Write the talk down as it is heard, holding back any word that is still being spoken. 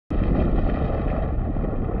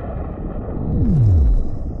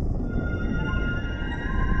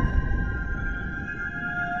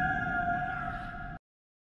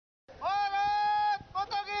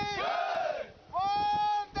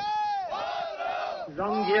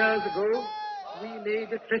Long years ago, we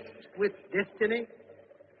made a tryst with destiny,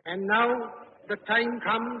 and now the time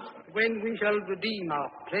comes when we shall redeem our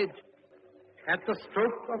pledge. At the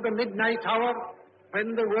stroke of the midnight hour,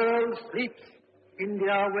 when the world sleeps,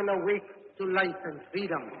 India will awake to life and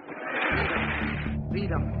freedom.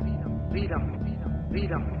 Freedom, freedom, freedom, freedom,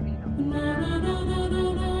 freedom, freedom.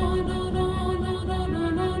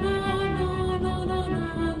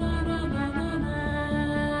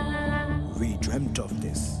 We dreamt of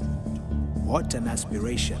this. What an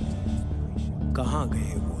aspiration. Kahan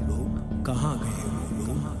gaye wo log? Kahan gaye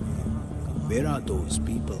wo log? Where are those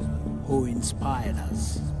people who inspired us?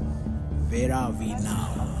 Where are we now?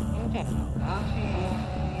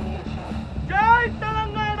 Jai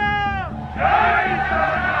Telangana! Jai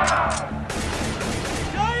Telangana!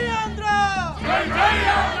 Jai Andhra! Jai Jai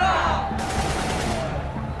Andhra!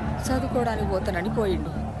 చదువుకోవడానికి పోతానని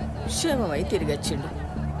పోయిండు. క్షేమమై తిరిగొచ్చిండు.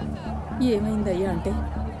 ఏమైందయ్యా అంటే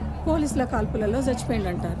పోలీసుల కాల్పులలో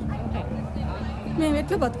చచ్చిపోయిందంటారు.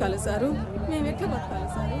 మేమెట్లా బతకాలి sir? మేమెట్లా బతకాలి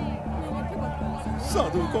sir? మేమెట్లా బతకాలి sir?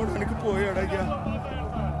 చదువుకోవడానికి పోయాడయ్యా.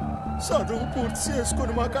 చదువు పూర్తి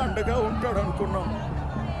చేసుకుని మాకు అండగా ఉంటాడు అనుకున్నాం.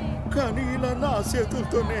 కానీ ఇలా నా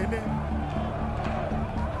చేతులతో నేనే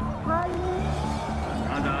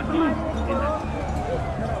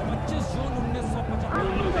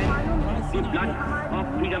The blood of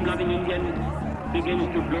freedom-loving Indians begins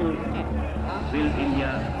to flow. Will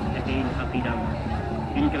India attain her freedom?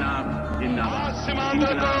 Inqilab Zindabad.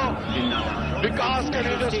 Inqilab Zindabad. विकास के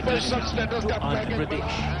लिए जो स्पेशल स्टेटस का package.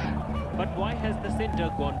 But why has the centre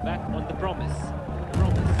gone back on the promise?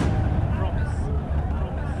 Promise.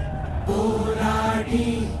 పోరాడి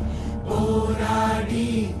పోరాడి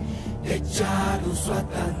తెచ్చారు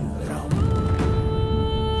స్వతంత్రం.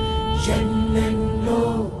 ఎన్నెన్నో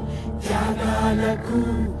త్యాగాలకు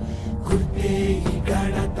గుర్తే ఈ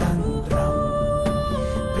గణతంత్రం.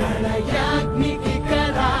 ప్రళయాగ్నికి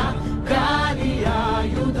కదా గాలి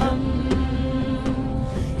ఆయుధం.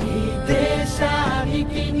 ఈ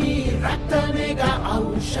దేశానికి నీ రక్తమేగా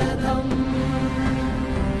ఔషధం.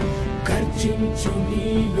 గర్జించు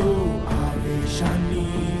నీలో ఆవేశాన్ని,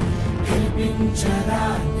 గెలిపించరా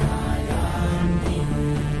న్యాయాన్ని,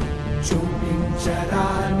 చూపించరా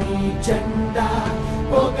నీ జెండా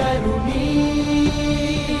పొగరుని,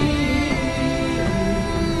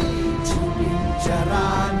 చూపించరా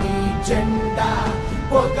నీ జెండా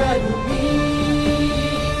పొగరుని.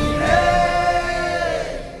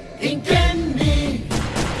 ఇంకెన్ని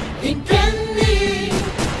ఇంకెన్ని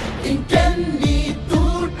ఇంకెన్ని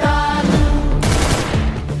తూటాలు,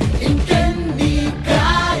 ఇంకెన్ని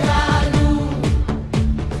గాయాలు,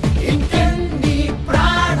 ఇంకెన్ని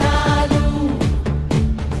ప్రాణాలు,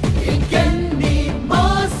 ఇంకెన్ని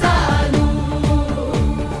మోసాలు.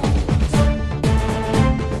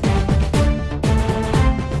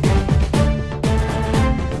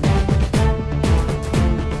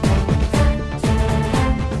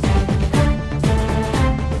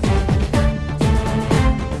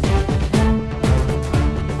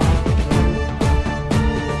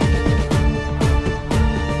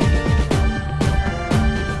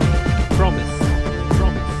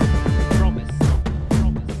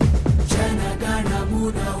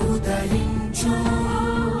 జనగణమున ఉదయించు,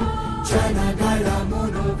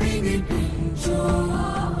 జనగణమును వినిపించు,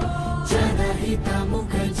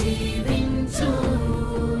 జనహితముఖ జీవించు,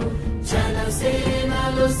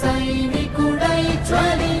 జనసేనలు సైనికుడై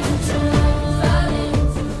జ్వలించు.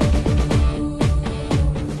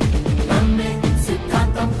 నమ్మే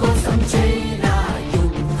సిద్ధాంతం కోసం చేయరా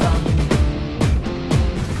యుద్ధం.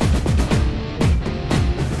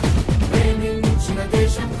 ప్రేమించిన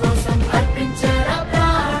దేశం కోసం అర్పించరా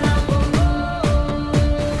ప్రాణము.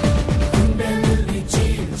 గుండెల్ని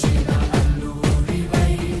చీల్చిన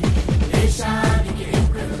అల్లూరివై, దేశానికి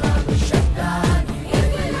ఇంక్విలాబ్ శబ్దాన్ని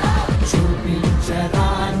చూపించరా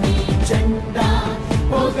నీ జెండా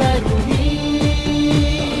పొగరుని,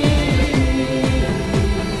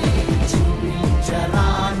 చూపించరా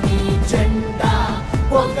నీ జెండా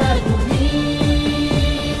పొగరుని.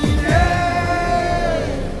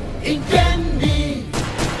 ఇంకెన్ని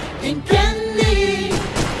ఇంకెన్ని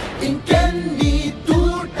ఇంకెన్ని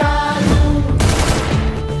తూటాలు,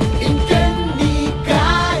 ఇంకెన్ని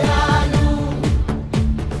గాయాలు,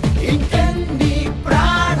 ఇంకెన్ని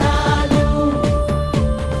ప్రాణాలు,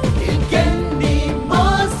 ఇంకెన్ని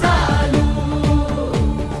మోసాలు.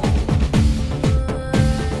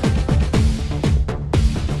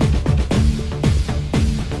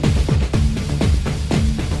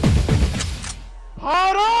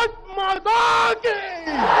 भारत माता की,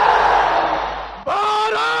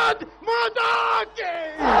 भारत माता की.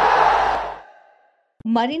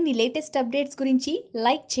 మరిన్ని లేటెస్ట్ అప్డేట్స్ గురించి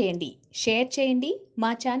లైక్ చేయండి, షేర్ చేయండి,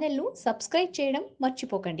 మా ఛానల్ను సబ్స్క్రైబ్ చేయడం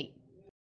మర్చిపోకండి.